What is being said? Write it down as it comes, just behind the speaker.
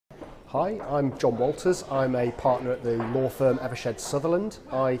Hi, I'm John Walters. I'm a partner at the law firm Eversheds Sutherland.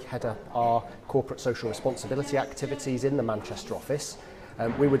 I head up our corporate social responsibility activities in the Manchester office.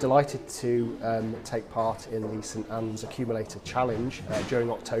 We were delighted to take part in the St Anne's Accumulator Challenge during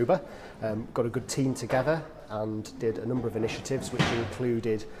October. Got a good team together and did a number of initiatives which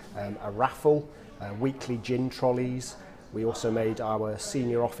included a raffle, weekly gin trolleys. We also made our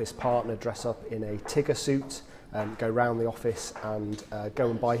senior office partner dress up in a Tigger suit, go round the office and go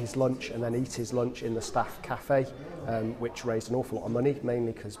and buy his lunch and then eat his lunch in the staff cafe, which raised an awful lot of money,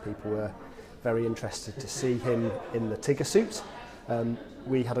 mainly because people were very interested to see him in the Tigger suit.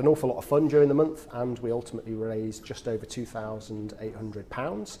 We had an awful lot of fun during the month and we ultimately raised just over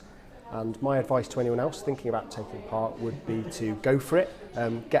 £2,800. And my advice to anyone else thinking about taking part would be to go for it,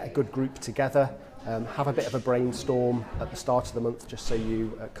 get a good group together, have a bit of a brainstorm at the start of the month just so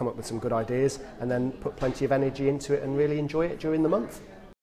you come up with some good ideas and then put plenty of energy into it and really enjoy it during the month.